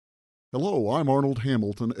Hello, I'm Arnold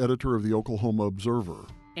Hamilton, editor of the Oklahoma Observer.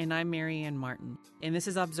 And I'm Marianne Martin. And this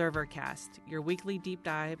is ObserverCast, your weekly deep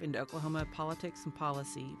dive into Oklahoma politics and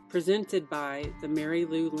policy, presented by the Mary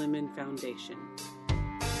Lou Lemon Foundation.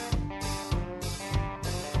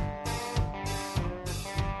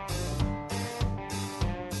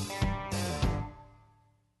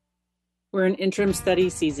 We're in interim study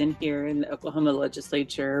season here in the Oklahoma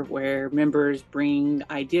legislature, where members bring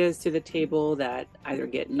ideas to the table that either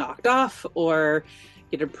get knocked off or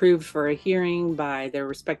get approved for a hearing by their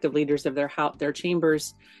respective leaders of their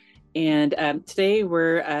chambers. And today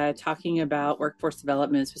we're talking about workforce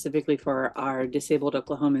development, specifically for our disabled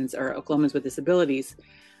Oklahomans, or Oklahomans with disabilities.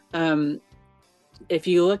 If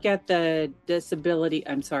you look at the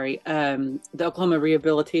the Oklahoma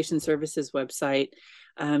Rehabilitation Services website,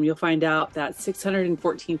 you'll find out that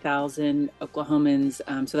 614,000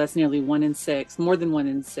 Oklahomans, so that's nearly 1 in 6, more than 1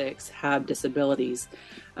 in 6, have disabilities.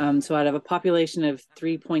 So out of a population of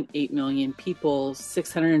 3.8 million people,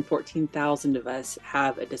 614,000 of us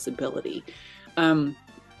have a disability. But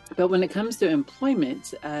when it comes to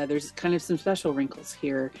employment, there's kind of some special wrinkles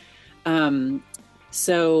here.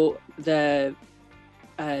 So the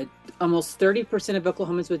almost 30% of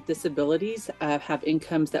Oklahomans with disabilities have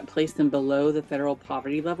incomes that place them below the federal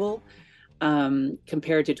poverty level,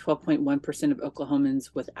 compared to 12.1% of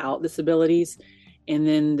Oklahomans without disabilities. And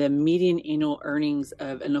then the median annual earnings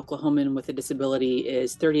of an Oklahoman with a disability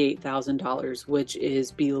is $38,000, which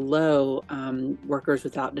is below workers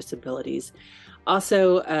without disabilities.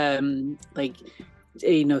 Also,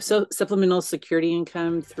 supplemental security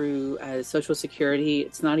income through Social Security,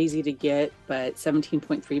 it's not easy to get, but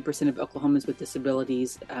 17.3% of Oklahomans with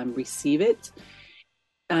disabilities receive it.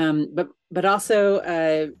 But also,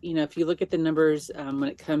 if you look at the numbers when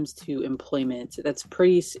it comes to employment, it's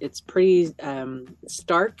pretty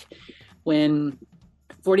stark when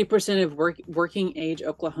 40% of working age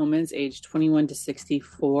Oklahomans aged 21 to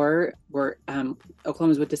 64 were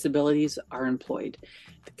Oklahomans with disabilities are employed.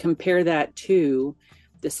 Compare that to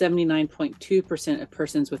the 79.2% of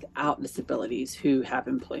persons without disabilities who have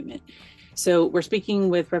employment. So we're speaking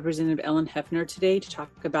with Representative Ellen Hefner today to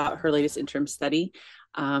talk about her latest interim study,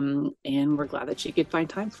 and we're glad that she could find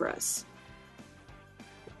time for us.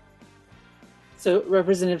 So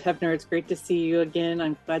Representative Hefner, it's great to see you again.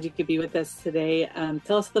 I'm glad you could be with us today.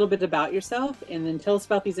 Tell us a little bit about yourself, and then tell us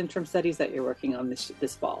about these interim studies that you're working on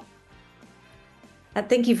this fall.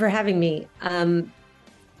 Thank you for having me.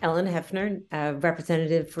 Ellen Hefner,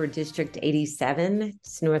 representative for District 87.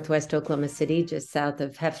 It's Northwest Oklahoma City, just south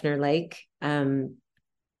of Hefner Lake. I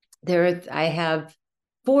have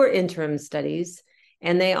 4 interim studies,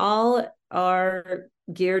 and they all are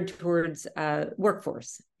geared towards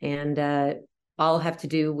workforce, and all have to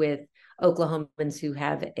do with Oklahomans who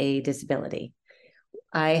have a disability.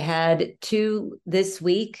 I had 2 this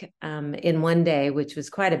week in one day, which was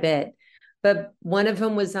quite a bit, but one of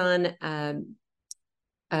them was on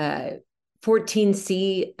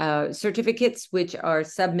 14C certificates, which are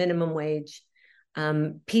sub-minimum wage.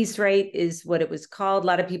 Piece rate is what it was called. A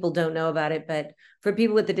lot of people don't know about it, but for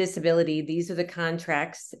people with a disability, these are the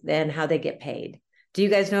contracts and how they get paid. Do you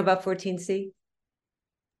guys know about 14C?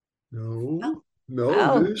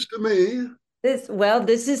 No, news to me. This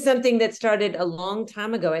is something that started a long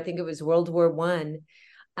time ago. I think it was World War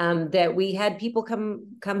I, that we had people come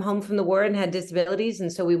home from the war and had disabilities,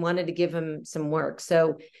 and so we wanted to give them some work.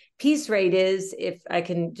 So piece rate is, if I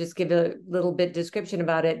can just give a little bit description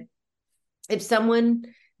about it, if someone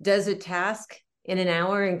does a task in an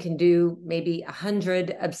hour and can do maybe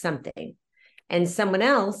 100 of something, and someone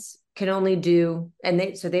else can only do,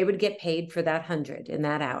 so they would get paid for that 100 in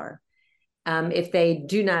that hour. If they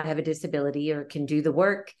do not have a disability or can do the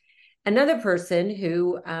work, another person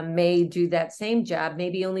who may do that same job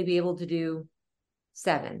maybe only be able to do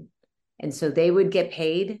 7. And so they would get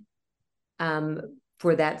paid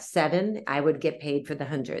for that 7. I would get paid for the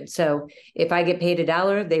 100. So if I get paid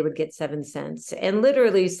 $1, they would get 7 cents. And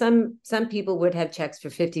literally some people would have checks for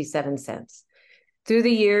 57 cents. Through the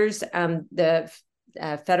years, the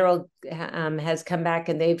federal has come back,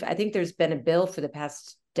 and I think there's been a bill for the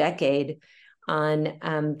past decade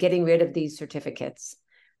on getting rid of these certificates.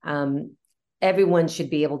 Everyone should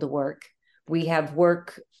be able to work. We have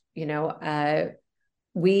work, we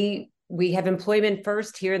have employment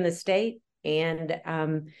first here in the state. And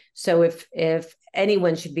so if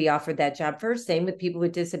anyone should be offered that job first, same with people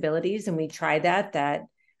with disabilities. And we tried that.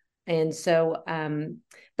 And so,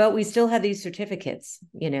 but we still have these certificates,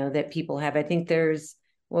 that people have. I think there's,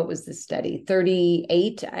 what was the study?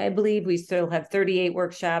 38, I believe. We still have 38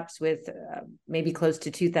 workshops with maybe close to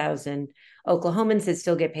 2,000 Oklahomans that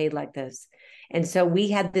still get paid like this. And so we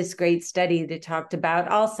had this great study that talked about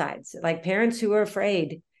all sides, like parents who are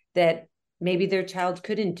afraid that maybe their child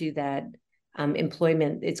couldn't do that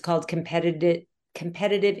employment. It's called competitive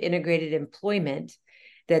integrated employment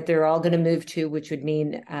that they're all going to move to, which would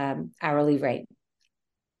mean hourly rate.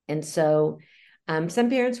 And so some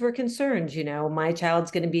parents were concerned, my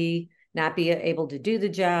child's going to not be able to do the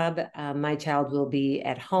job. My child will be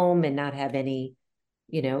at home and not have any,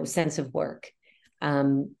 sense of work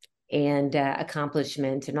and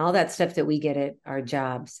accomplishment and all that stuff that we get at our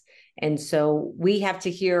jobs. And so we have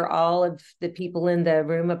to hear all of the people in the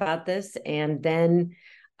room about this. And then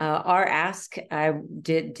our ask, I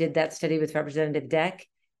did that study with Representative Deck,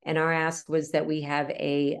 and our ask was that we have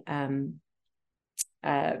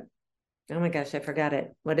oh my gosh, I forgot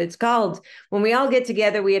what it's called. When we all get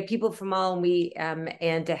together, we have people from all,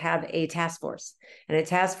 and to have a task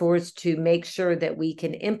force to make sure that we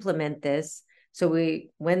can implement this. So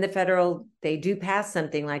when they do pass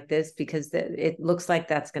something like this, because it looks like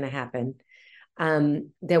that's going to happen,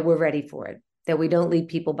 that we're ready for it, that we don't leave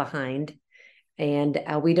people behind. And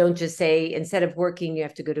we don't just say, instead of working, you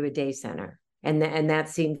have to go to a day center. And that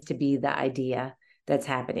seems to be the idea that's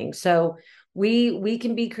happening. So we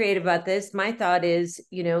can be creative about this. My thought is,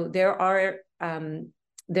 there are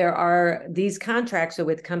these contracts are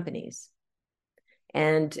with companies,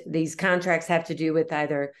 and these contracts have to do with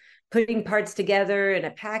either putting parts together in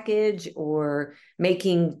a package or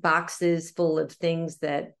making boxes full of things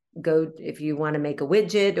that go, if you want to make a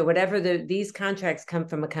widget or whatever, these contracts come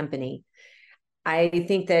from a company. I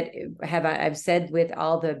think that I've said with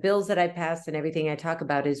all the bills that I passed and everything I talk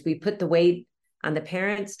about is we put the weight on the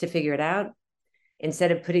parents to figure it out,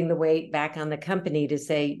 instead of putting the weight back on the company to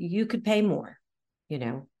say, you could pay more.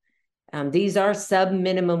 These are sub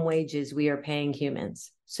minimum wages we are paying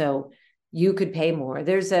humans. So you could pay more.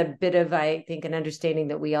 There's a bit of, I think, an understanding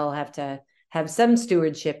that we all have to have some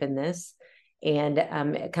stewardship in this,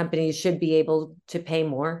 and companies should be able to pay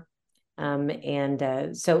more. But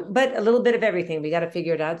a little bit of everything, we got to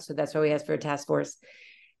figure it out. So that's why we asked for a task force.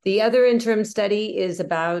 The other interim study is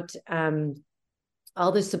about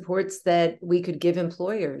all the supports that we could give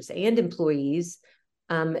employers and employees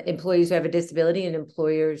who have a disability, and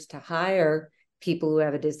employers to hire people who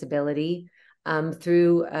have a disability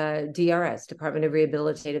through DRS, Department of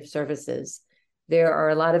Rehabilitative Services. There are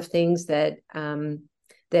a lot of things that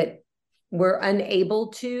we're unable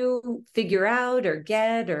to figure out or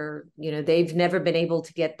get, or they've never been able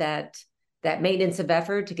to get that maintenance of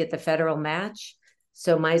effort to get the federal match.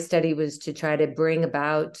 So my study was to try to bring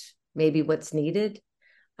about maybe what's needed,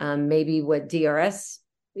 maybe what DRS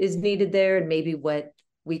is needed there, and maybe what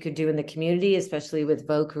we could do in the community, especially with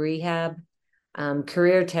voc rehab.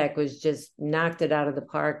 Career Tech was just knocked it out of the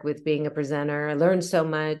park with being a presenter. I learned so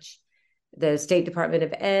much. The State Department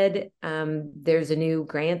of Ed, there's a new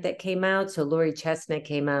grant that came out. So Lori Chestnut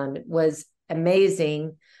came out. It was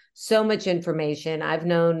amazing. So much information. I've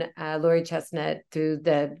known Lori Chestnut through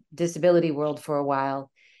the disability world for a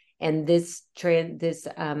while. And this grant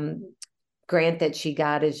that she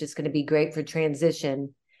got is just going to be great for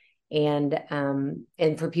transition and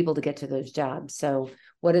for people to get to those jobs. So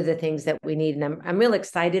what are the things that we need? And I'm real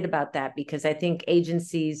excited about that, because I think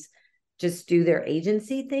agencies just do their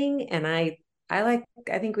agency thing. And I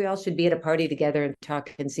think we all should be at a party together and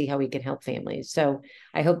talk and see how we can help families. So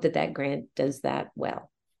I hope that grant does that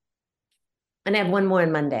well. And I have one more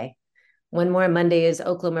on Monday. One more on Monday is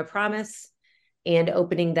Oklahoma Promise, and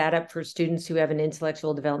opening that up for students who have an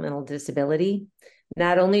intellectual developmental disability,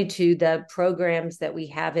 not only to the programs that we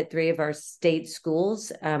have at 3 of our state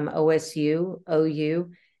schools, OSU,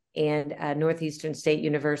 OU, and Northeastern State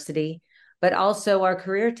University, but also our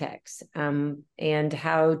career techs, and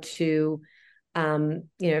how to,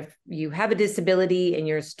 if you have a disability and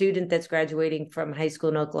you're a student that's graduating from high school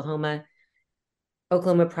in Oklahoma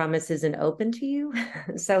Promise isn't open to you.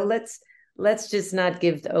 So let's just not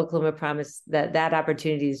give the Oklahoma Promise that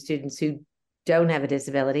opportunity to students who don't have a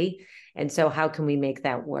disability. And so how can we make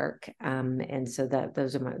that work? And so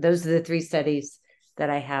those are the 3 studies that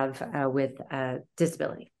I have with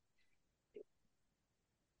disability.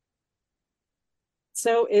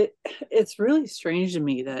 So it's really strange to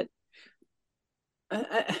me that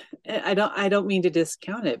I don't mean to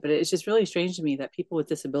discount it, but it's just really strange to me that people with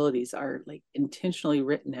disabilities are like intentionally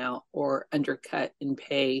written out or undercut in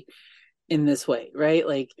pay in this way, right?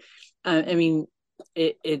 Like, I mean,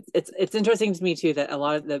 it's interesting to me too that a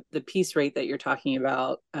lot of the piece rate that you're talking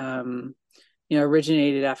about,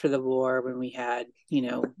 originated after the war, when we had,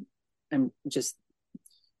 I'm just,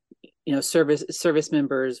 service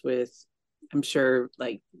members with, I'm sure,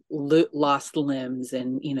 like lost limbs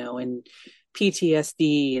and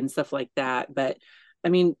PTSD and stuff like that. But I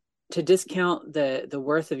mean, to discount the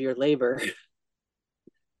worth of your labor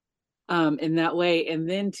in that way, and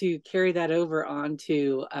then to carry that over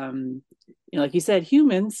onto like you said,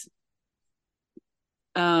 humans.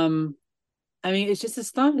 I mean, it's just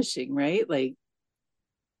astonishing, right? Like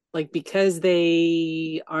because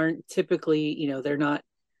they aren't typically, they're not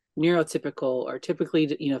neurotypical or typically,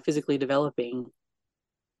 physically developing.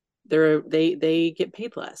 They get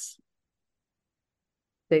paid less.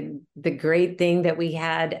 The great thing that we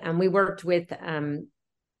had, and we worked with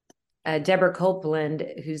Deborah Copeland,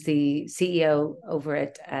 who's the CEO over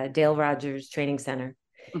at Dale Rogers Training Center,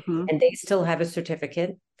 Mm-hmm. and they still have a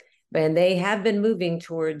certificate, and they have been moving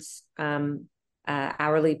towards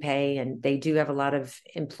hourly pay, and they do have a lot of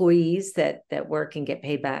employees that work and get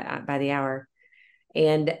paid by the hour,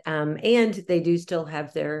 and they do still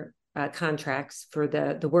have their contracts for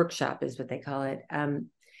the workshop, is what they call it.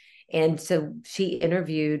 And so she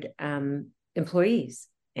interviewed employees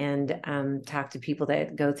and talked to people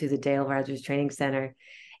that go through the Dale Rogers Training Center,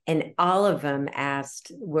 and all of them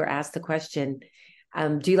were asked the question,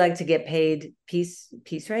 do you like to get paid piece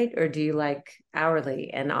rate, or do you like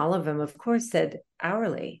hourly? And all of them, of course, said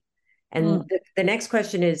hourly. And the next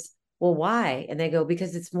question is, well, why? And they go,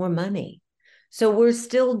 because it's more money. So we're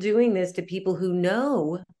still doing this to people who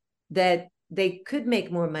know that they could make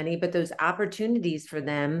more money, but those opportunities for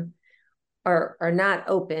them are not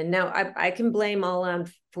open. Now, I can blame all on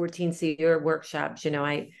 14C workshops.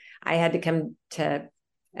 I had to come to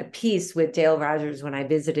a piece with Dale Rogers when I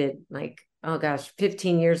visited, like, oh gosh,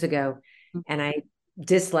 15 years ago, and I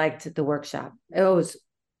disliked the workshop. It was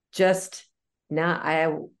just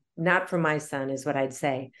not for my son, is what I'd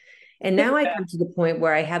say. And now I come to the point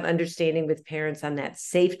where I have understanding with parents on that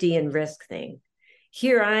safety and risk thing.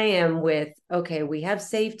 Here I am with, okay, we have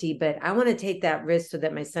safety, but I want to take that risk so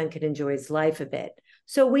that my son can enjoy his life a bit.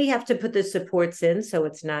 So we have to put the supports in so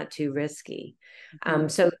it's not too risky.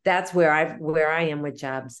 So that's where I am with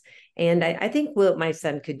jobs. And I think my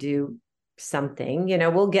son could do something,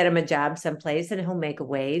 we'll get him a job someplace and he'll make a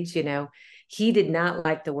wage. He did not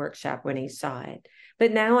like the workshop when he saw it.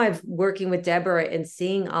 But now I'm working with Deborah and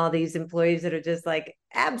seeing all these employees that are just like,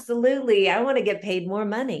 absolutely, I want to get paid more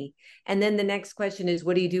money. And then the next question is,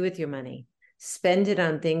 what do you do with your money? Spend it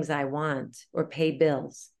on things I want or pay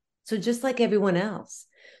bills. So just like everyone else.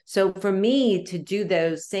 So for me to do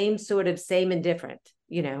those same and different,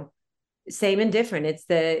 same and different. It's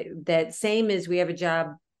that same as we have a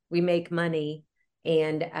job, we make money,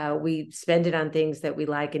 and we spend it on things that we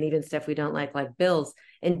like, and even stuff we don't like bills.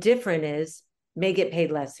 And different is may get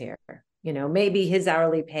paid less here. Maybe his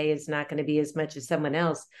hourly pay is not going to be as much as someone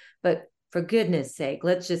else, but for goodness sake,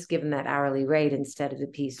 let's just give him that hourly rate instead of the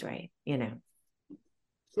piece rate,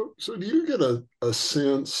 So do you get a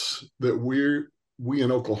sense that we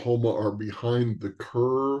in Oklahoma are behind the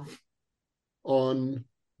curve on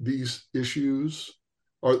these issues?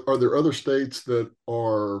 Are there other states that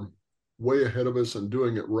are way ahead of us and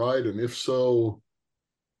doing it right? And if so,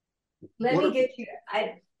 let me get you.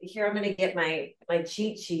 I'm going to get my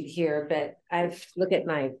cheat sheet here, but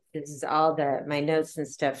this is all my notes and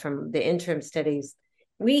stuff from the interim studies.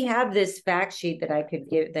 We have this fact sheet that I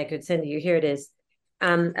could send to you. Here it is.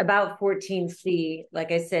 About 14C.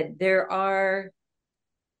 Like I said, there are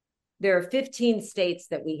 15 states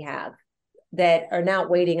that we have that are now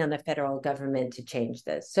waiting on the federal government to change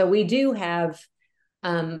this. So we do have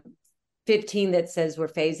 15 that says we're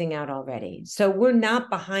phasing out already. So we're not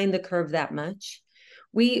behind the curve that much.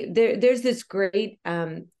 There's this great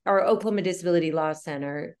our Oklahoma Disability Law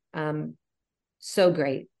Center, so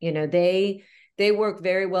great. They work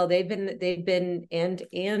very well. They've been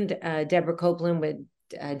and Deborah Copeland with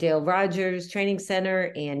Dale Rogers Training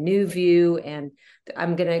Center and New View, and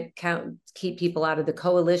I'm going to keep people out of the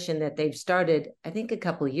coalition that they've started, I think, a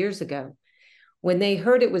couple of years ago. When they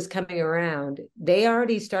heard it was coming around, they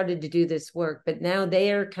already started to do this work, but now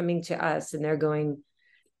they are coming to us and they're going,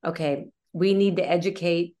 okay, we need to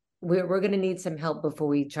educate. We're going to need some help before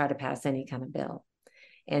we try to pass any kind of bill.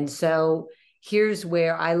 And so here's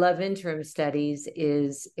where I love interim studies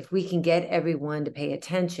is if we can get everyone to pay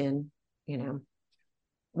attention,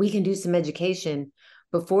 we can do some education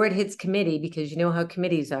before it hits committee, because you know how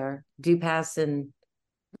committees are, do pass and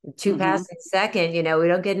two pass and second, we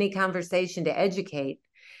don't get any conversation to educate.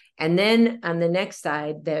 And then on the next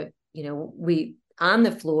side that, we on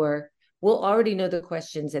the floor, we'll already know the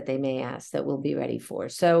questions that they may ask that we'll be ready for.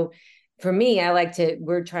 So for me,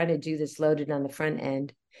 we're trying to do this loaded on the front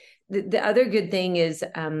end. The other good thing is,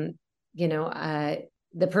 the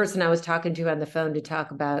person I was talking to on the phone to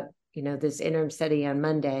talk about, this interim study on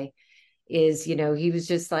Monday is, he was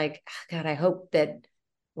just like, God, I hope that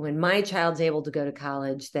when my child's able to go to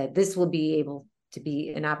college, that this will be able to be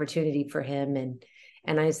an opportunity for him.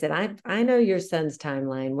 And I said, I know your son's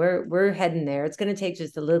timeline. We're heading there. It's going to take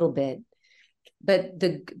just a little bit. But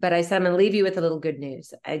I said, I'm going to leave you with a little good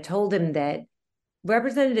news. I told him that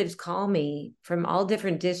representatives call me from all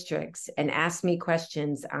different districts and ask me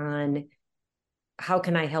questions on how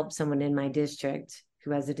can I help someone in my district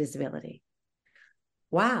who has a disability.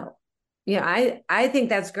 Wow. I think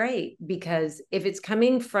that's great, because if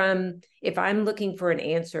I'm looking for an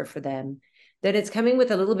answer for them, then it's coming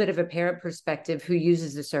with a little bit of a parent perspective who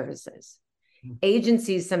uses the services.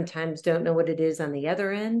 Agencies sometimes don't know what it is on the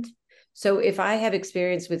other end. So if I have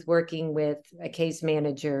experience with working with a case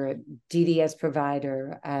manager, a DDS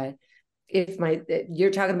provider, if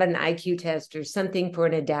you're talking about an IQ test or something for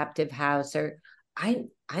an adaptive house, or I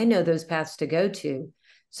know those paths to go to.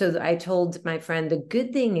 So I told my friend, the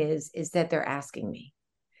good thing is that they're asking me.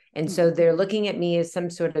 And so they're looking at me as some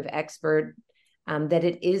sort of expert, that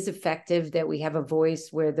it is effective, that we have a voice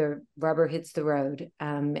where the rubber hits the road,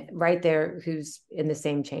 right there, who's in the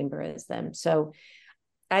same chamber as them. So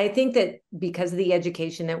I think that because of the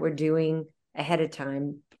education that we're doing ahead of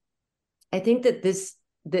time, I think that this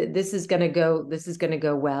is going to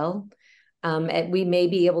go well. And we may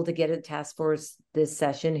be able to get a task force this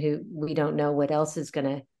session who we don't know what else is going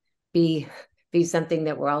to be something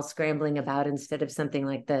that we're all scrambling about instead of something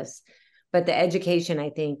like this. But the education, I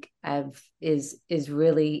think, is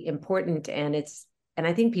really important, and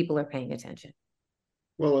I think people are paying attention.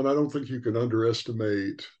 Well, and I don't think you can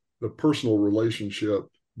underestimate the personal relationship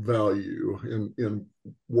value in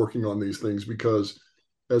working on these things, because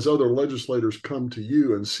as other legislators come to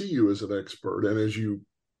you and see you as an expert, and as you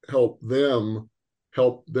help them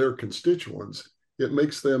help their constituents, it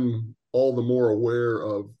makes them all the more aware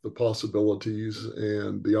of the possibilities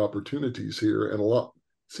and the opportunities here. And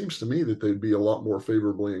seems to me that they'd be a lot more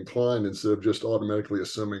favorably inclined, instead of just automatically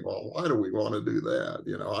assuming, well, why do we want to do that?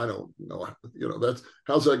 I don't know.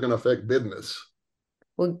 How's that going to affect business?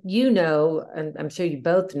 Well, and I'm sure you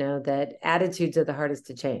both know, that attitudes are the hardest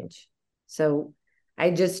to change. So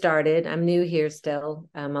I just started. I'm new here still.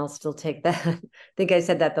 I'll still take that. I think I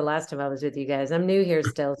said that the last time I was with you guys. I'm new here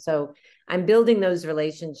still. So I'm building those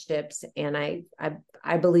relationships. And I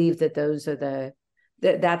believe that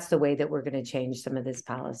that's the way that we're going to change some of this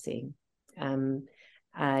policy.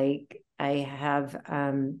 I have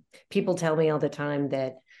people tell me all the time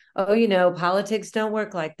that, oh, politics don't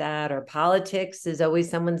work like that, or politics is always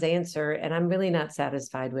someone's answer. And I'm really not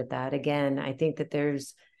satisfied with that. Again, I think that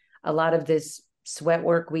there's a lot of this sweat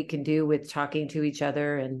work we can do with talking to each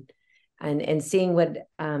other and seeing what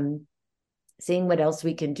else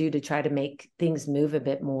we can do to try to make things move a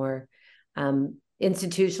bit more.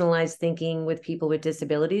 Institutionalized thinking with people with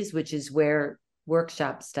disabilities, which is where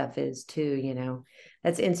workshop stuff is too.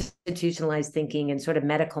 That's institutionalized thinking and sort of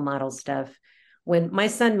medical model stuff. When my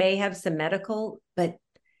son may have some medical, but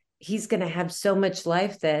he's going to have so much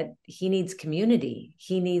life that he needs community.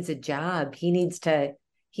 He needs a job. He needs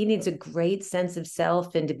a great sense of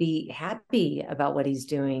self and to be happy about what he's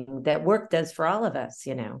doing, that work does for all of us,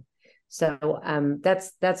 So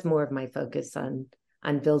that's more of my focus on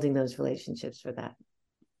building those relationships for that.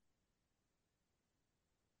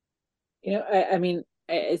 I mean,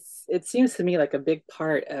 it seems to me like a big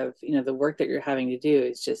part of the work that you're having to do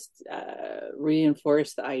is just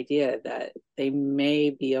reinforce the idea that they may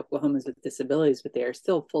be Oklahomans with disabilities, but they are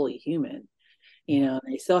still fully human.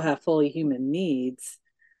 They still have fully human needs,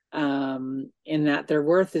 in that their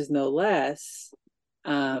worth is no less.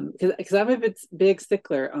 Because I'm a big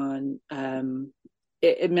stickler on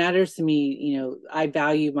it matters to me. I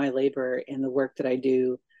value my labor and the work that I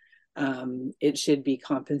do. It should be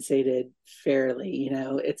compensated fairly.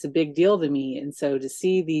 It's a big deal to me. And so to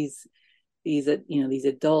see these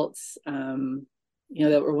adults,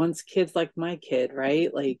 that were once kids like my kid,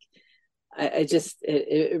 right? Like, I just,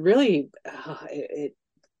 it really, it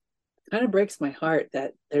kind of breaks my heart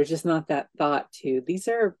that there's just not that thought to, these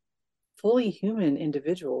are fully human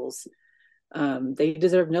individuals. They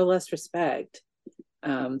deserve no less respect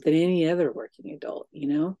than any other working adult,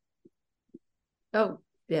 Oh,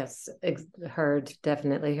 yes,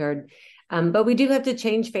 definitely heard. But we do have to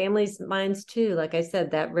change families' minds too. Like I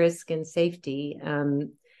said, that risk and safety.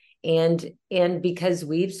 And because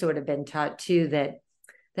we've sort of been taught too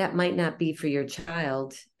that might not be for your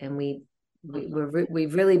child, and we've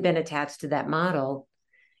really been attached to that model.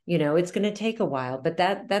 It's going to take a while, but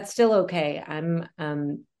that's still okay. I'm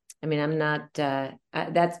not.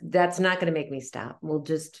 That's not going to make me stop. We'll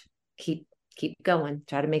just keep going,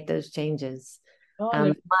 try to make those changes.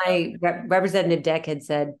 My Representative Deck had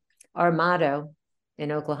said, our motto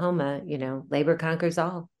in Oklahoma, labor conquers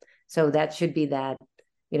all. So that should be that.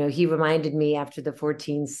 He reminded me after the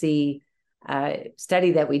 14C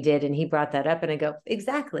study that we did, and he brought that up, and I go,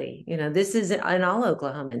 exactly. This is in all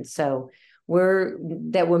Oklahomans. So we're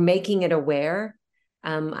making it aware.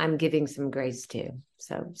 I'm giving some grace to.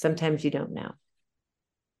 So sometimes you don't know.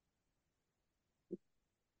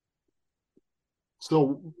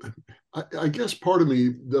 So I guess part of me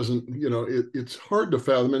doesn't, it's hard to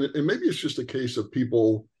fathom, and maybe it's just a case of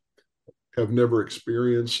people have never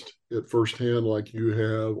experienced it firsthand like you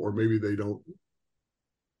have, or maybe they don't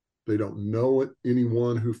know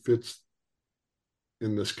anyone who fits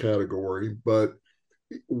in this category. But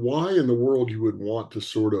why in the world you would want to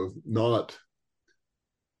sort of not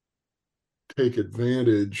take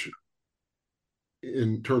advantage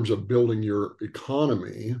in terms of building your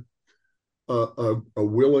economy, a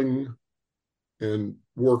willing and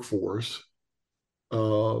workforce,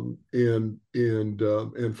 and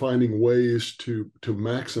finding ways to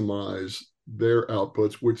maximize their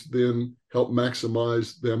outputs, which then help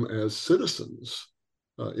maximize them as citizens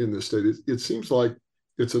in this state. It seems like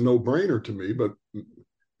it's a no-brainer to me, but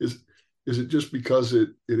is it just because it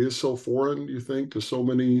is so foreign, do you think, to so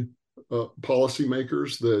many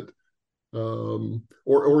policymakers that,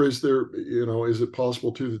 or is there, is it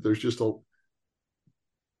possible too that there's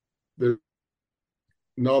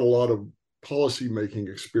not a lot of policy making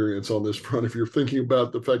experience on this front, if you're thinking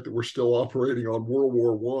about the fact that we're still operating on World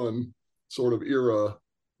War One sort of era,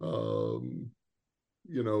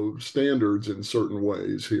 standards in certain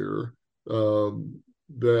ways here,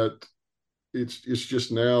 that it's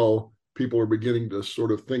just now people are beginning to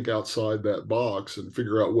sort of think outside that box and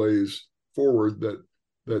figure out ways forward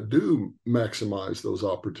that do maximize those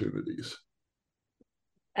opportunities.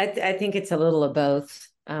 I think it's a little of both.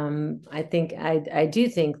 I do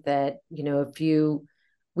think that,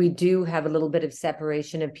 we do have a little bit of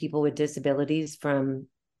separation of people with disabilities from,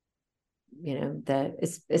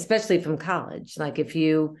 especially from college. Like if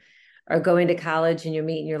you are going to college and you're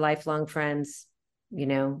meeting your lifelong friends,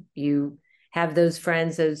 you have those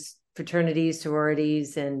friends, those fraternities,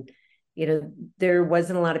 sororities, and, there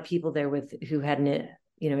wasn't a lot of people there who had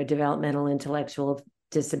a developmental intellectual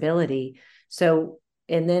disability. So,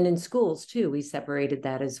 and then in schools too, we separated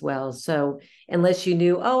that as well. So unless you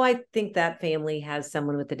knew, I think that family has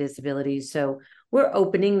someone with a disability. So we're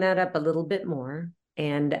opening that up a little bit more.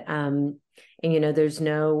 And there's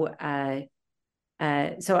no,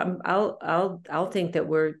 so I'll think that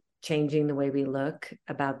we're changing the way we look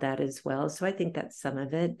about that as well. So I think that's some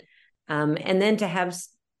of it. And then to have,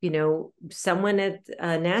 someone at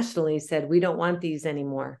nationally said, we don't want these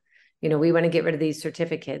anymore. We want to get rid of these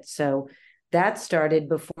certificates. So that started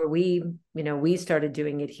before we started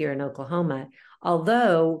doing it here in Oklahoma.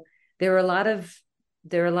 Although there are a lot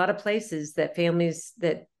of places that families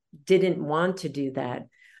that didn't want to do that.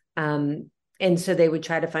 And so they would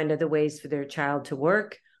try to find other ways for their child to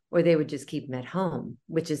work, or they would just keep them at home,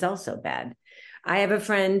 which is also bad. I have a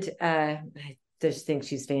friend, I just think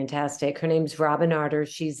she's fantastic. Her name's Robin Arter.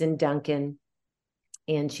 She's in Duncan,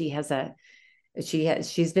 and she's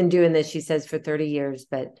been doing this, she says, for 30 years,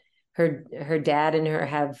 but her dad and her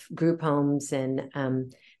have group homes,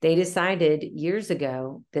 and they decided years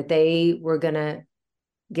ago that they were going to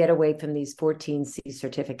get away from these 14C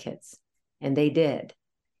certificates, and they did.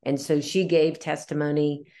 And so she gave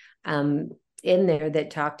testimony in there that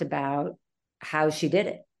talked about how she did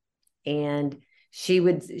it. And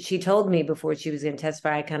she told me before she was going to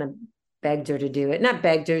testify, I kind of begged her to do it. Not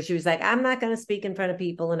begged her. She was like, I'm not going to speak in front of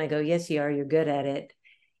people. And I go, yes, you are. You're good at it.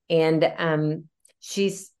 And she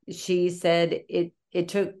said it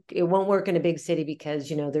won't work in a big city because,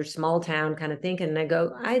 they're small town kind of thinking. And I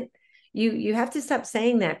go, you have to stop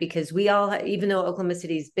saying that, because we all, even though Oklahoma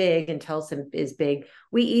City is big and Tulsa is big,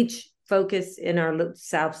 we each focus in our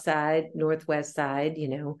south side, northwest side,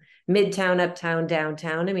 midtown, uptown,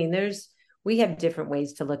 downtown. I mean, we have different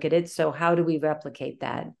ways to look at it. So how do we replicate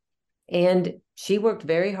that? And she worked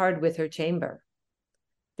very hard with her chamber.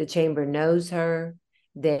 The chamber knows her.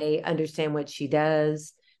 They understand what she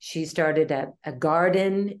does. She started a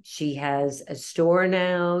garden. She has a store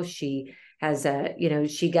now. She has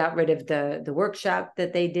she got rid of the workshop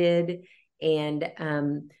that they did. And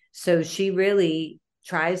so she really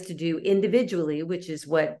tries to do individually, which is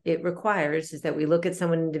what it requires, is that we look at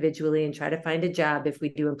someone individually and try to find a job, if we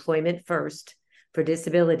do employment first for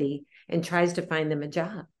disability, and tries to find them a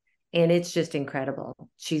job. And it's just incredible.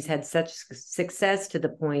 She's had such success to the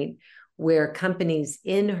point where companies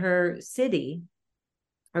in her city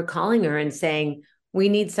are calling her and saying, we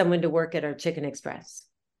need someone to work at our Chicken Express,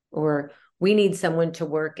 or we need someone to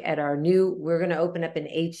work at we're going to open up an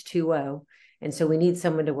H2O. And so we need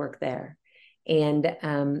someone to work there. And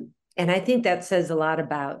I think that says a lot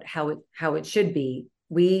about how it should be.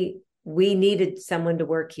 We needed someone to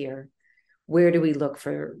work here. Where do we look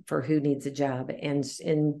for who needs a job? And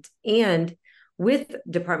with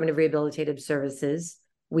Department of Rehabilitative Services,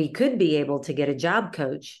 we could be able to get a job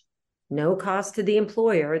coach, no cost to the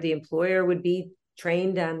employer. The employer would be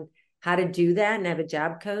trained on how to do that and have a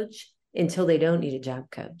job coach until they don't need a job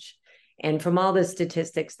coach. And from all the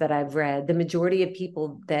statistics that I've read, the majority of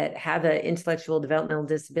people that have an intellectual developmental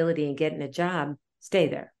disability and get in a job stay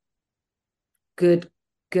there. Good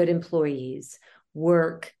employees,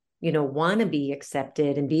 work, want to be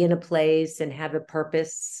accepted and be in a place and have a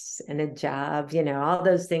purpose and a job, all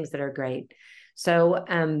those things that are great. So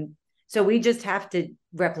we just have to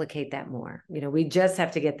replicate that more. We just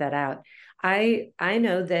have to get that out. I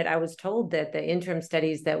know that I was told that the interim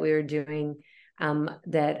studies that we were doing,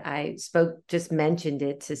 that I just mentioned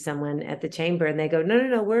it to someone at the chamber, and they go,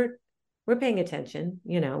 no, we're paying attention.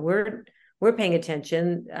 We're paying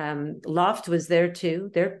attention. Loft was there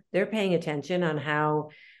too. They're paying attention on how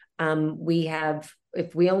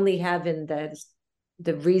if we only have in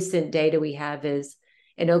the recent data we have is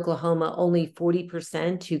in Oklahoma, only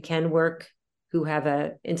 40% who can work, who have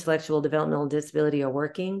a intellectual developmental disability are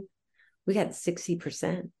working. We got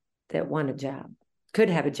 60% that want a job, could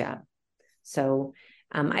have a job. So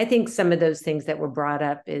I think some of those things that were brought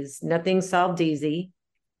up is nothing solved easy.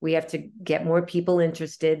 We have to get more people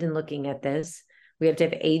interested in looking at this. We have to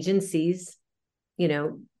have agencies,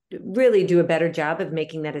 really do a better job of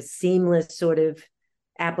making that a seamless sort of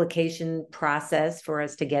application process for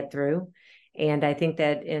us to get through. And I think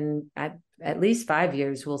that in at least 5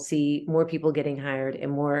 years, we'll see more people getting hired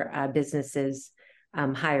and more businesses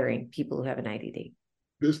hiring people who have an IDD.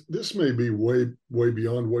 This may be way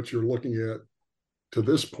beyond what you're looking at to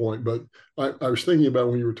this point, but I was thinking about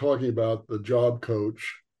when you were talking about the job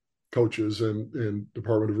coaches and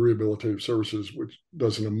Department of Rehabilitative Services, which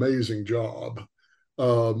does an amazing job.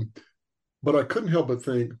 But I couldn't help but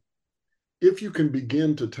think, if you can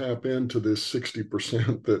begin to tap into this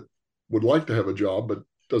 60% that would like to have a job but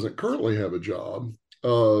doesn't currently have a job,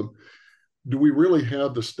 do we really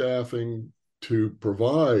have the staffing to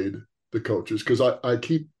provide the coaches? Because I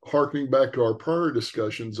keep harkening back to our prior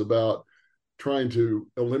discussions about trying to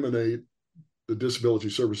eliminate the disability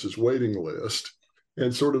services waiting list,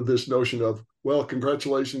 and sort of this notion of, well,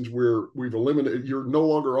 congratulations, we've eliminated, you're no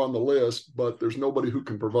longer on the list, but there's nobody who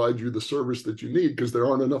can provide you the service that you need because there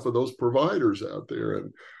aren't enough of those providers out there.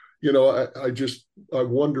 And I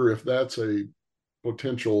wonder if that's a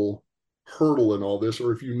potential hurdle in all this,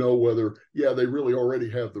 or if whether they really already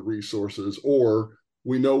have the resources, or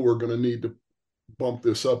we know we're going to need to bump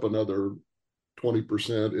this up another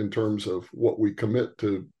 20% in terms of what we commit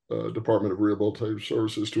to Department of Rehabilitative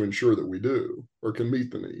Services to ensure that we do or can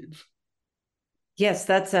meet the needs. Yes,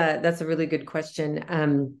 that's a really good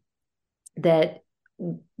question.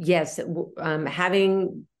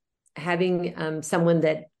 Having someone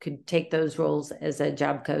that could take those roles as a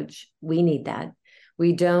job coach, we need that.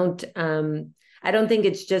 We don't. I don't think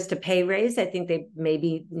it's just a pay raise. I think they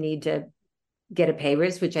maybe need to get a pay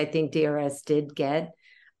raise, which I think DRS did get.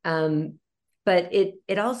 But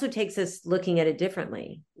it also takes us looking at it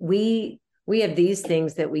differently. We have these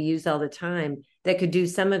things that we use all the time that could do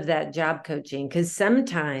some of that job coaching, because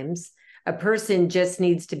sometimes a person just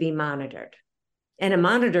needs to be monitored. And a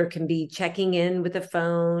monitor can be checking in with a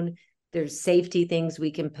phone. There's safety things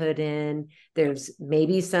we can put in. There's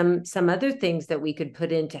maybe some other things that we could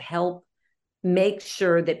put in to help make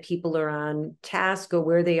sure that people are on task or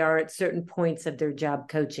where they are at certain points of their job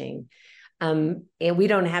coaching. And we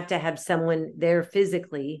don't have to have someone there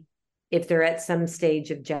physically if they're at some stage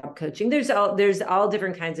of job coaching. There's all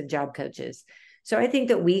different kinds of job coaches. So I think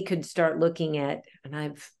that we could start looking at, and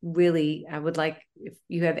I would like, if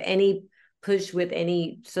you have any push with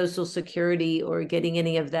any Social Security or getting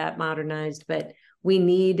any of that modernized, but we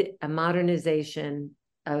need a modernization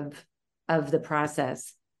of the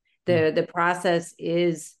process. The process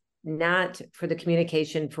is not for the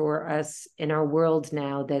communication for us in our world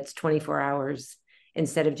now that's 24 hours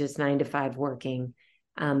instead of just 9 to 5 working.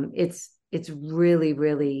 It's really,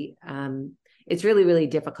 really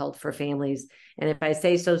difficult for families. And if I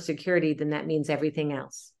say Social Security, then that means everything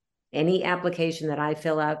else. Any application that I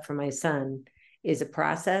fill out for my son is a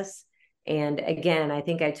process. And again, I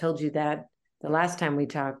think I told you that the last time we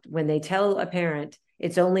talked, when they tell a parent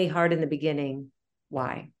it's only hard in the beginning,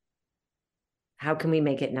 why? How can we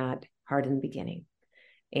make it not hard in the beginning?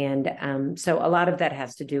 And so a lot of that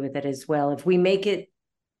has to do with it as well. If we make it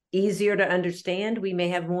easier to understand. We may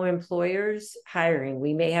have more employers hiring.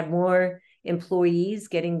 We may have more employees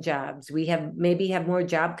getting jobs. We maybe have more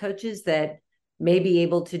job coaches that may be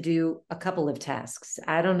able to do a couple of tasks.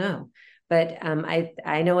 I don't know. But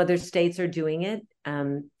I know other states are doing it.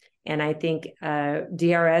 And I think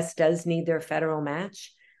DRS does need their federal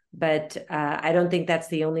match. But I don't think that's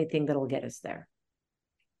the only thing that'll get us there.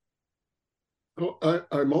 Well,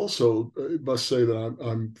 I'm also must say that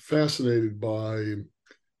I'm fascinated by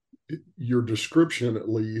your description, at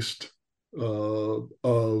least,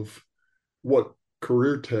 of what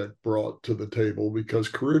career tech brought to the table, because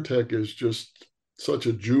career tech is just such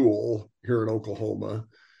a jewel here in Oklahoma,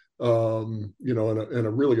 and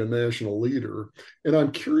really a national leader. And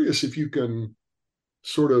I'm curious if you can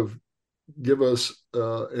sort of give us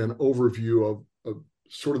an overview of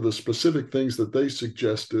sort of the specific things that they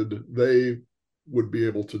suggested they would be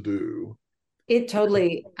able to do. It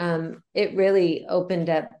totally, it really opened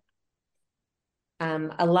up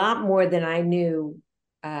a lot more than I knew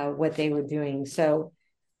what they were doing. So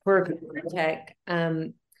for tech,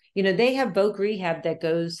 they have Voc Rehab that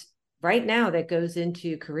goes right now that goes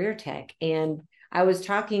into career tech. And I was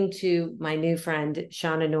talking to my new friend,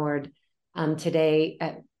 Shauna Nord, today,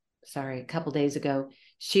 a couple days ago.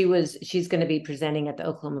 She's going to be presenting at the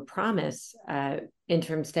Oklahoma Promise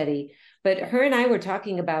interim study. But her and I were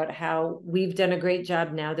talking about how we've done a great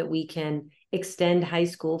job now that we can extend high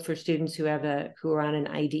school for students who are on an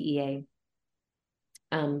IDEA.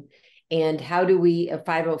 And how do we, a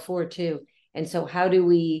 504 too. And so how do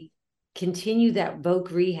we continue that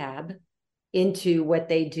Voc Rehab into what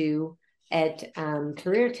they do at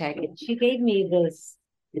Career Tech? And she gave me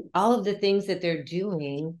all of the things that they're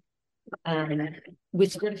doing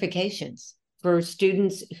with certifications for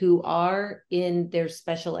students who are in their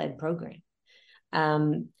special ed program.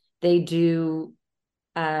 They do,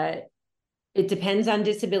 it depends on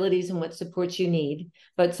disabilities and what supports you need.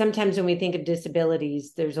 But sometimes when we think of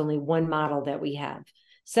disabilities, there's only one model that we have.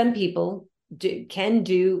 Some people can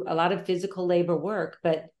do a lot of physical labor work,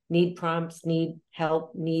 but need prompts, need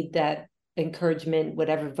help, need that encouragement,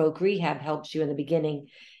 whatever Voc Rehab helps you in the beginning.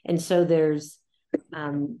 And so there's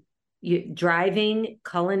driving,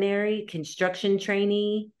 culinary, construction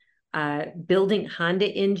trainee, building Honda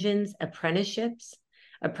engines, apprenticeships.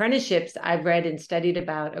 Apprenticeships I've read and studied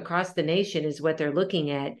about across the nation is what they're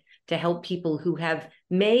looking at to help people who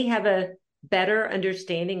may have a better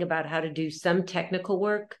understanding about how to do some technical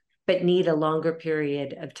work, but need a longer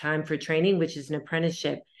period of time for training, which is an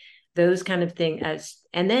apprenticeship, those kind of things.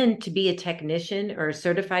 And then to be a technician or a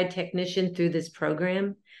certified technician through this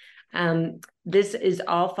program, this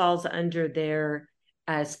all falls under their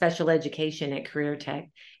special education at Career Tech.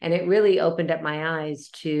 And it really opened up my eyes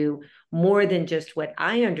to more than just what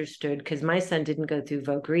I understood, because my son didn't go through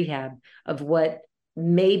Voc Rehab, of what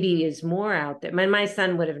maybe is more out there. My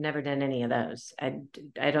son would have never done any of those.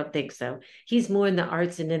 I don't think so. He's more in the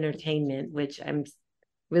arts and entertainment, which I'm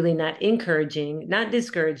really not encouraging, not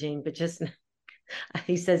discouraging, but just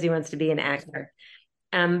he says he wants to be an actor.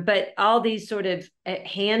 But all these sort of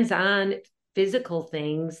hands-on physical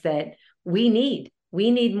things that we need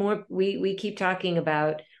more. We keep talking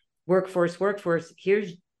about workforce.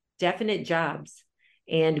 Here's definite jobs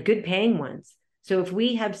and good paying ones. So if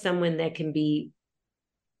we have someone that can be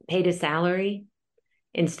paid a salary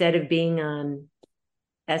instead of being on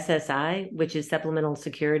SSI, which is supplemental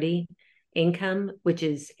security income, which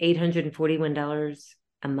is $841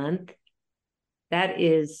 a month, that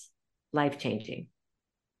is life-changing.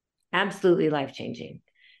 Absolutely life-changing.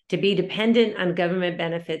 To be dependent on government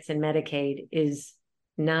benefits and Medicaid is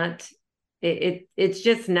not, it's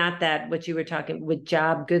just not that what you were talking with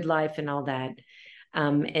job, good life and all that.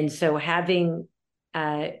 And so having,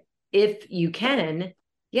 if you can,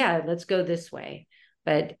 let's go this way.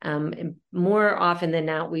 But more often than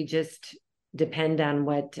not, we just depend on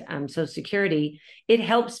what Social Security. It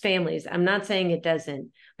helps families. I'm not saying it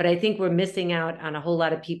doesn't, but I think we're missing out on a whole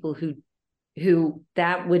lot of people who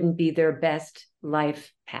that wouldn't be their best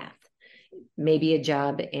life path. Maybe a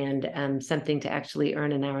job and something to actually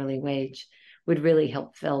earn an hourly wage would really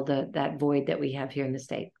help fill that void that we have here in the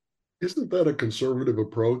state. Isn't that a conservative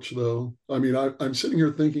approach, though? I mean, I'm sitting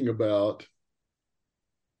here thinking about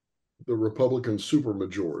the Republican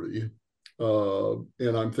supermajority,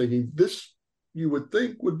 and I'm thinking this, you would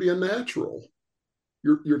think, would be a natural.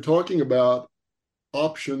 You're talking about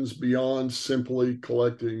options beyond simply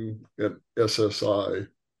collecting an SSI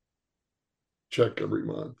check every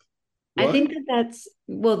month. Right? I think that's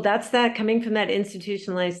that coming from that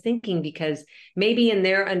institutionalized thinking, because maybe in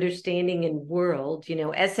their understanding and world,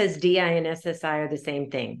 SSDI and SSI are the same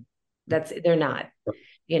thing. They're not.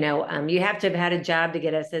 You have to have had a job to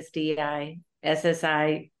get SSDI.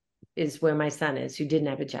 SSI is where my son is, who didn't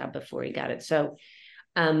have a job before he got it. So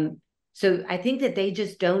I think that they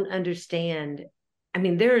just don't understand. I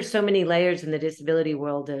mean, there are so many layers in the disability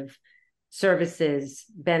world of services,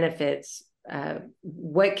 benefits.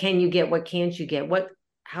 What can you get? What can't you get?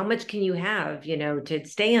 How much can you have, to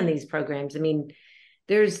stay on these programs? I mean,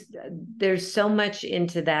 there's so much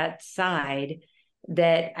into that side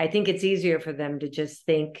that I think it's easier for them to just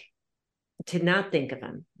to not think of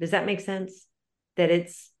them. Does that make sense? That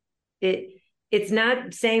it's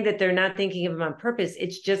not saying that they're not thinking of them on purpose.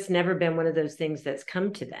 It's just never been one of those things that's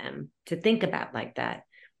come to them to think about like that.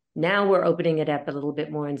 Now we're opening it up a little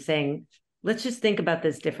bit more and saying, let's just think about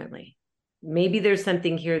this differently. Maybe there's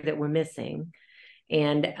something here that we're missing.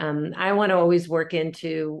 And I want to always work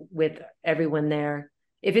with everyone there.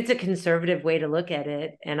 If it's a conservative way to look at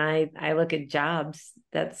it, and I look at jobs,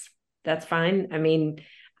 that's fine. I mean,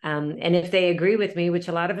 and if they agree with me, which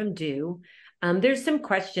a lot of them do, there's some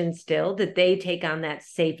questions still that they take on that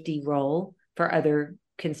safety role for other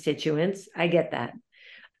constituents. I get that.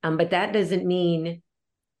 But that doesn't mean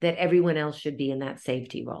that everyone else should be in that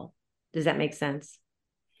safety role. Does that make sense?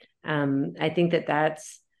 I think that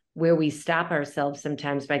that's where we stop ourselves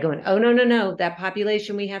sometimes by going, oh, no, that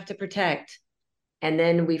population we have to protect. And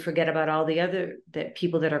then we forget about all the other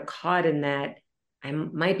people that are caught in that. I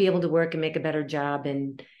might be able to work and make a better job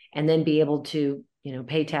and then be able to,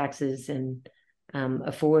 pay taxes and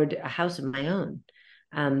afford a house of my own.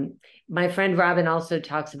 My friend Robin also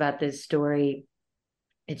talks about this story,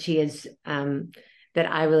 and she is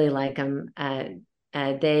that I really like them.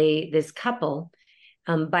 This couple,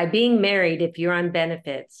 by being married, if you're on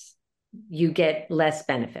benefits, you get less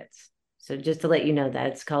benefits. So just to let you know that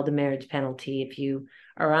it's called the marriage penalty if you're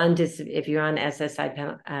on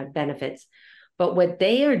SSI benefits. But what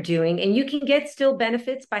they are doing, and you can get still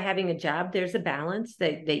benefits by having a job. There's a balance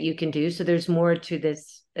that you can do. So there's more to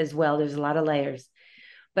this as well. There's a lot of layers.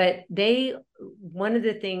 But one of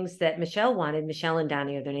the things that Michelle wanted, Michelle and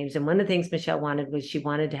Donnie are their names, and one of the things Michelle wanted was she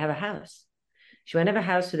wanted to have a house. She wanted to have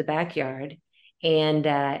a house with a backyard. And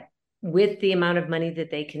with the amount of money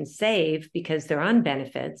that they can save, because they're on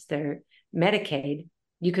benefits, they're Medicaid,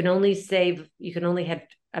 you can only have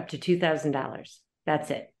up to $2,000. That's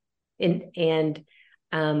it.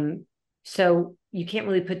 So you can't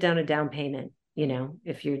really put down a down payment,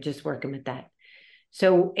 if you're just working with that.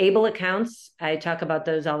 So ABLE accounts, I talk about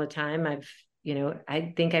those all the time.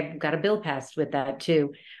 I think I've got a bill passed with that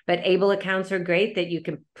too. But ABLE accounts are great that you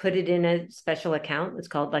can put it in a special account. It's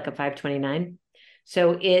called like a 529.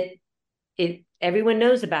 So everyone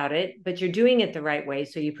knows about it, but you're doing it the right way,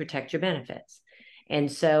 so you protect your benefits.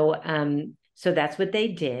 And so that's what they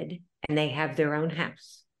did, and they have their own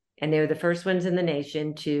house. And they were the first ones in the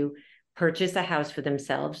nation to purchase a house for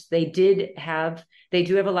themselves. They do have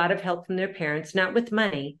a lot of help from their parents, not with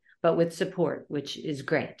money, but with support, which is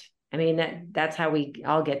great. I mean, that's how we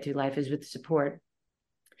all get through life, is with support.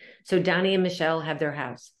 So Donnie and Michelle have their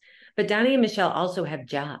house, but Donnie and Michelle also have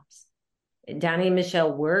jobs. Donnie and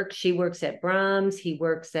Michelle work. She works at Brahms. He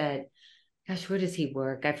works at, gosh, where does he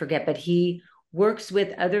work? I forget, but he works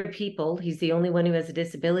with other people. He's the only one who has a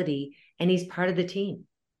disability, and he's part of the team.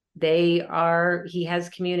 He has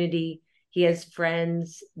community, he has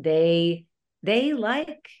friends. They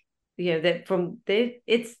like,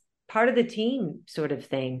 it's part of the team sort of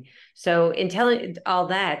thing. So in telling all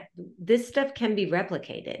that, this stuff can be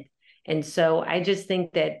replicated. And so I just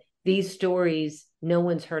think that these stories, no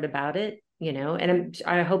one's heard about it, and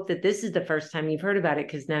I hope that this is the first time you've heard about it,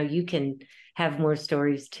 because now you can have more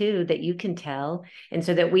stories too that you can tell. And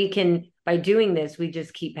so that we can, by doing this, we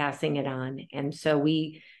just keep passing it on. And so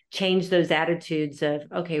we change those attitudes of,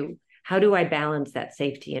 okay, how do I balance that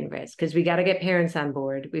safety and risk? Because we got to get parents on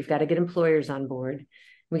board. We've got to get employers on board.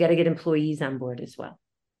 We got to get employees on board as well.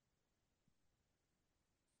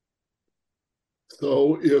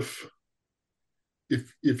 So if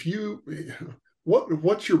you,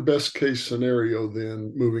 what's your best case scenario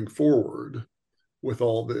then moving forward with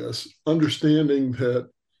all this, understanding that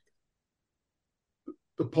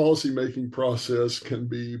the policymaking process can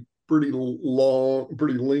be pretty long,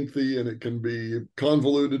 pretty lengthy, and it can be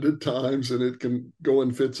convoluted at times, and it can go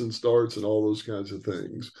in fits and starts and all those kinds of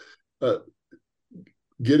things.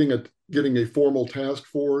 Getting a formal task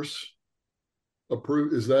force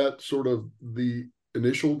approved, is that sort of the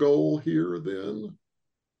initial goal here then?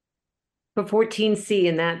 For 14C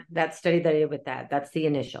and that study that I did with that's the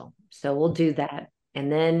initial. So we'll do that. And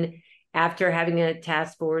then after having a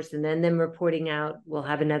task force and then them reporting out, we'll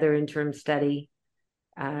have another interim study.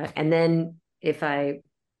 And then if I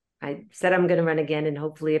said I'm going to run again, and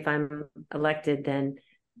hopefully if I'm elected, then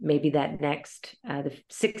maybe that next, the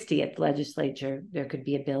 60th legislature, there could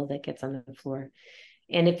be a bill that gets on the floor.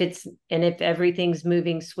 And if everything's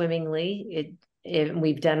moving swimmingly,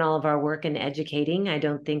 we've done all of our work in educating, I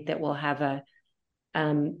don't think that we'll have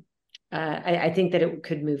I think that it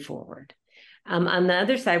could move forward. On the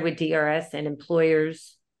other side with DRS and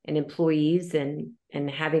employers and employees and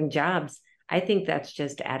having jobs, I think that's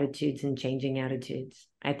just attitudes and changing attitudes.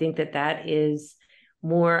 I think that is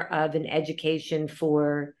more of an education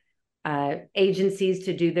for agencies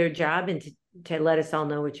to do their job and to let us all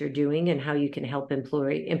know what you're doing and how you can help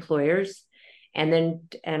employers. And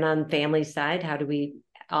on family side, how do we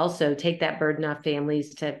also take that burden off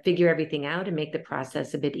families to figure everything out and make the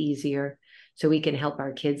process a bit easier so we can help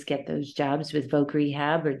our kids get those jobs with voc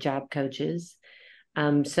rehab or job coaches.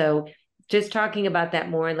 So just talking about that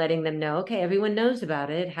more and letting them know, okay, everyone knows about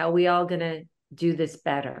it. How are we all going to do this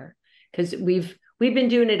better? Because we've been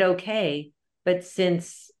doing it okay, but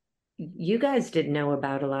since you guys didn't know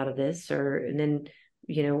about a lot of this, and then,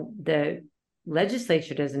 the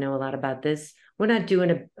legislature doesn't know a lot about this, we're not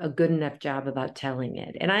doing a good enough job about telling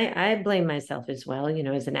it. And I blame myself as well.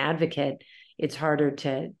 As an advocate, it's harder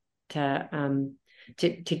to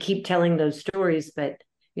keep telling those stories. But,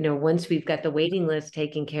 once we've got the waiting list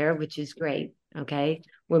taken care of, which is great, okay,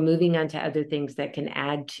 we're moving on to other things that can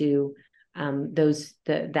add to those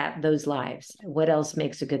lives. What else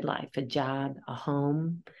makes a good life? A job, a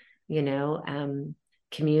home,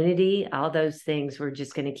 community, all those things we're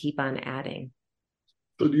just going to keep on adding.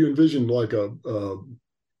 So do you envision like a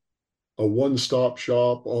one-stop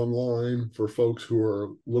shop online for folks who are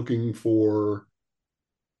looking for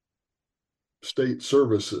state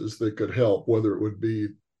services that could help, whether it would be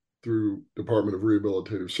through Department of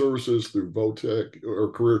Rehabilitative Services, through VOTEC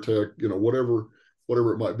or Career Tech, whatever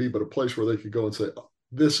it might be, but a place where they could go and say,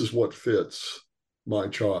 this is what fits my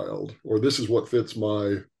child, or this is what fits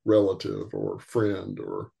my relative or friend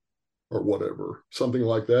or whatever, something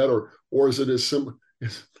like that? Or is it as simple,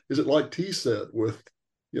 is it like TSET with,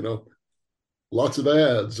 lots of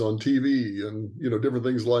ads on TV and, different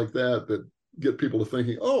things like that get people to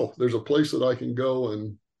thinking, oh, there's a place that I can go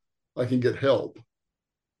and I can get help?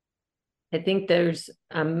 I think there's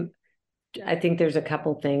a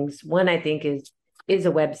couple things. One, I think is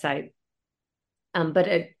a website,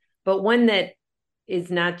 but one that is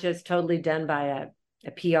not just totally done by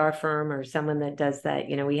a PR firm or someone that does that.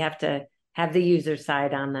 We have to have the user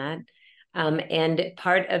side on that. And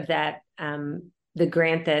part of that, the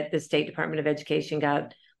grant that the State Department of Education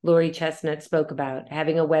got, Lori Chestnut spoke about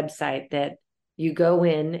having a website that you go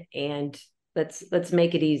in and let's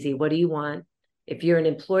make it easy. What do you want? If you're an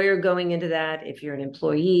employer going into that, if you're an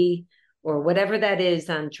employee, or whatever that is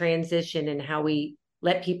on transition and how we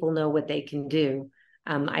let people know what they can do,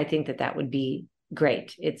 I think that would be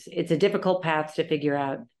great. It's a difficult path to figure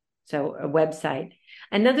out. So a website.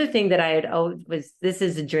 Another thing that I had was, this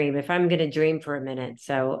is a dream. If I'm going to dream for a minute,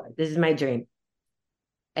 so this is my dream.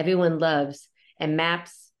 Everyone loves, and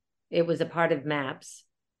MAPS, it was a part of MAPS,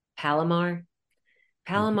 Palomar.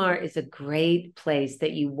 Palomar is a great place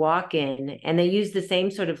that you walk in, and they use the same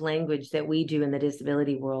sort of language that we do in the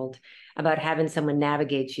disability world about having someone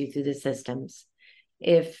navigate you through the systems.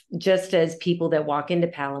 If just as people that walk into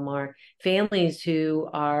Palomar, families who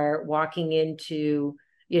are walking into,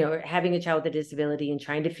 having a child with a disability and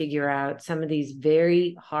trying to figure out some of these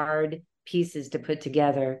very hard pieces to put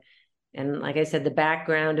together. And like I said, the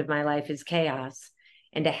background of my life is chaos.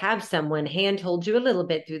 And to have someone handhold you a little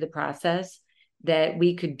bit through the process, that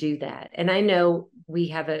we could do that. And I know we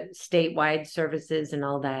have a statewide services and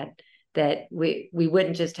all that we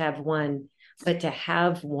wouldn't just have one, but to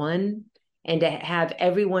have one and to have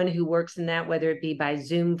everyone who works in that, whether it be by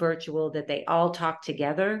Zoom virtual, that they all talk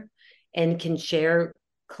together and can share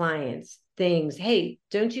clients, things. Hey,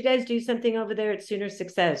 don't you guys do something over there at Sooner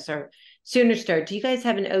Success or Sooner Start? Do you guys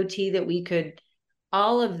have an OT that we could,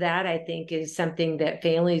 all of that, I think, is something that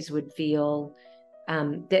families would feel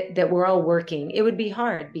that we're all working. It would be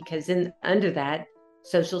hard because under that,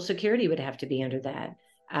 Social Security would have to be under that.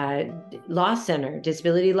 Law Center,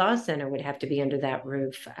 Disability Law Center would have to be under that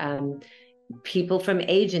roof. People from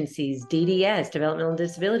agencies, DDS, Developmental and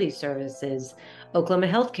Disability Services, Oklahoma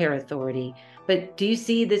Healthcare Authority. But do you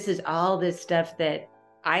see, this is all this stuff that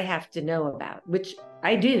I have to know about, which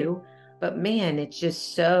I do, but man, it's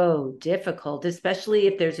just so difficult, especially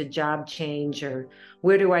if there's a job change or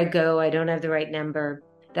where do I go? I don't have the right number.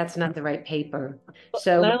 That's not the right paper.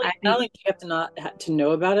 So not only do you have to not have to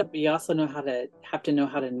know about it, but you also have to know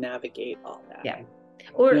how to navigate all that. Yeah.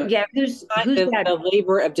 Or who's the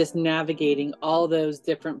labor of just navigating all those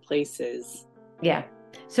different places. Yeah.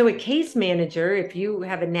 So a case manager, if you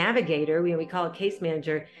have a navigator, we call a case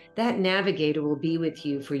manager, that navigator will be with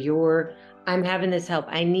you for your, I'm having this help.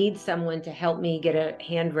 I need someone to help me get a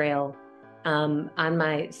handrail on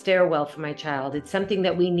my stairwell for my child. It's something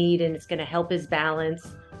that we need and it's going to help his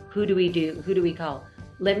balance. Who do we do? Who do we call?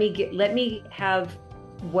 Let me have,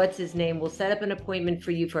 what's his name? We'll set up an appointment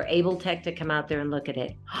for you for Able Tech to come out there and look at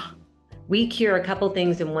it. We cure a couple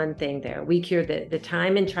things in one thing there. We cure the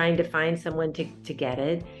time in trying to find someone to get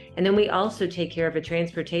it. And then we also take care of a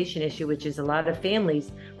transportation issue, which is a lot of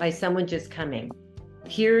families, by someone just coming.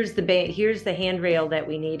 Here's the handrail that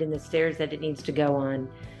we need and the stairs that it needs to go on.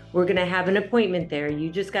 We're going to have an appointment there. You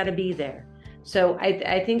just got to be there. So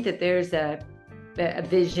I think that there's a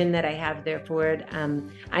vision that I have there for it.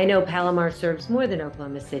 I know Palomar serves more than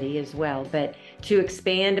Oklahoma City as well, but to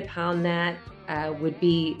expand upon that, would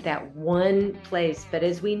be that one place. But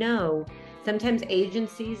as we know, sometimes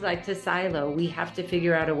agencies like to silo. We have to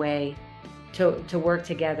figure out a way to work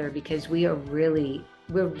together because we're really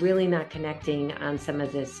not connecting on some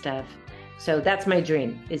of this stuff. So that's my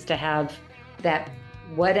dream, is to have that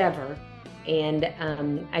whatever. And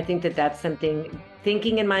I think that that's something,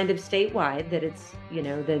 thinking in mind of statewide, that it's,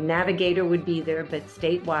 the navigator would be there, but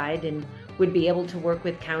statewide, and would be able to work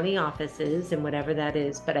with county offices and whatever that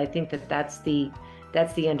is. But I think that that's the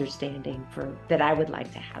understanding that I would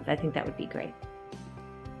like to have. I think that would be great.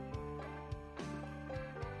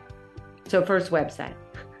 So first, website.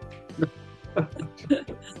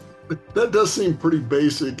 That does seem pretty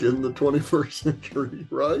basic in the 21st century,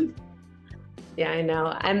 right? Yeah, I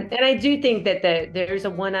know. And I do think that there's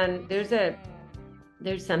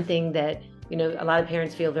something that, a lot of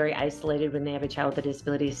parents feel very isolated when they have a child with a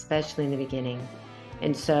disability, especially in the beginning.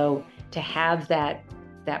 And so to have that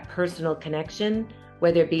personal connection,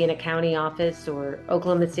 whether it be in a county office or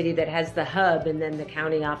Oklahoma City that has the hub and then the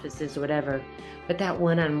county offices or whatever, but that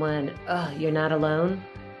one-on-one, you're not alone.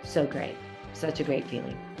 So great. Such a great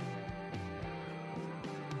feeling.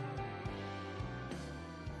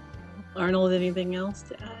 Arnold, anything else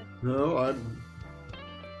to add? No,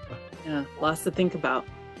 Yeah, lots to think about.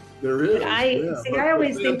 There is. I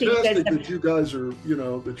always think that you guys are,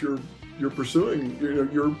 that you're pursuing,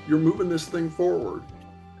 you're moving this thing forward.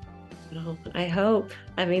 Oh, I hope.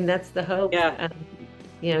 I mean, that's the hope. Yeah.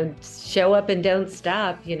 Show up and don't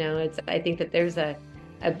stop. I think that there's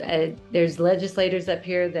legislators up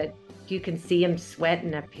here that you can see them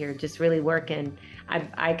sweating up here, just really working.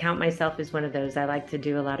 I count myself as one of those. I like to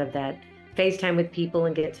do a lot of that FaceTime with people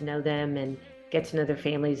and get to know them and get to know their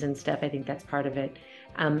families and stuff. I think that's part of it.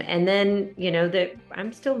 And then, that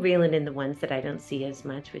I'm still reeling in the ones that I don't see as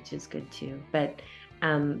much, which is good too. But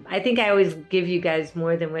I think I always give you guys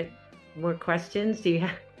more questions. Do you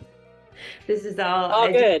have? This is all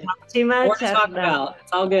good. Talk too much. More to talk about.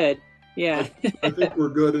 It's all good. Yeah. I think we're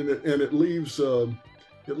good, and it leaves the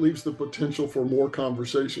potential for more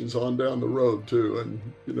conversations on down the road too, and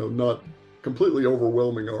not completely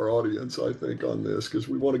overwhelming our audience, I think, on this, because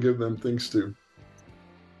we want to give them things to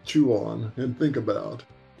chew on and think about.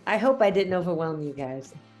 I hope I didn't overwhelm you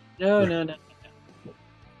guys. No.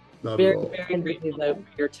 Not Very, at all. very grateful for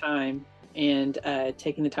your time and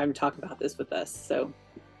taking the time to talk about this with us. So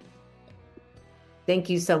thank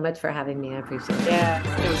you so much for having me. I appreciate it.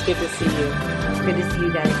 Yeah, it was good to see you. It's good to see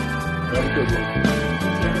you guys. Have a good one.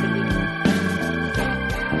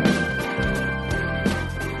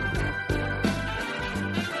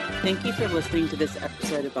 Thank you for listening to this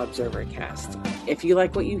episode of ObserverCast. If you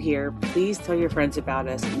like what you hear, please tell your friends about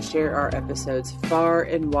us and share our episodes far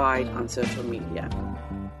and wide on social media.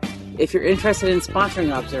 If you're interested in sponsoring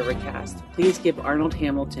ObserverCast, please give Arnold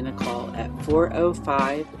Hamilton a call at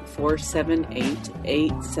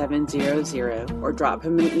 405-478-8700 or drop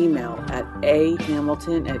him an email at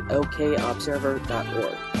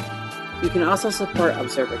ahamilton@okobserver.org. You can also support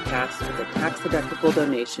ObserverCast with a tax-deductible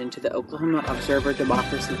donation to the Oklahoma Observer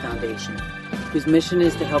Democracy Foundation, whose mission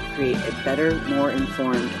is to help create a better, more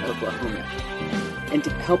informed Oklahoma. And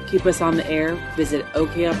to help keep us on the air, visit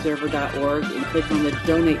okobserver.org and click on the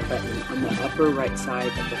Donate button on the upper right side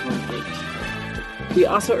of the homepage. We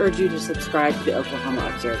also urge you to subscribe to the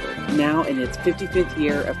Oklahoma Observer, now in its 55th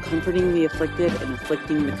year of comforting the afflicted and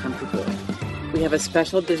afflicting the comfortable. We have a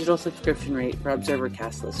special digital subscription rate for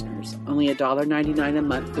ObserverCast listeners, only $1.99 a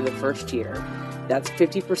month for the first year. That's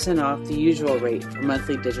 50% off the usual rate for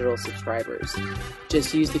monthly digital subscribers.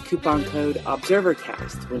 Just use the coupon code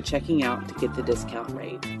ObserverCast when checking out to get the discount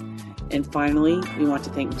rate. And finally, we want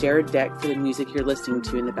to thank Jared Deck for the music you're listening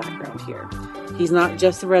to in the background here. He's not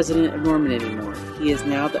just a resident of Norman anymore. He is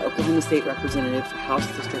now the Oklahoma State Representative for House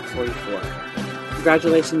District 44.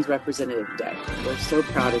 Congratulations, Representative Deck. We're so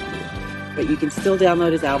proud of you. but you can still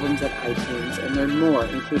download his albums at iTunes and learn more,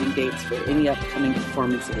 including dates for any upcoming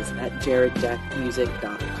performances at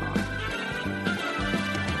jareddeckmusic.com.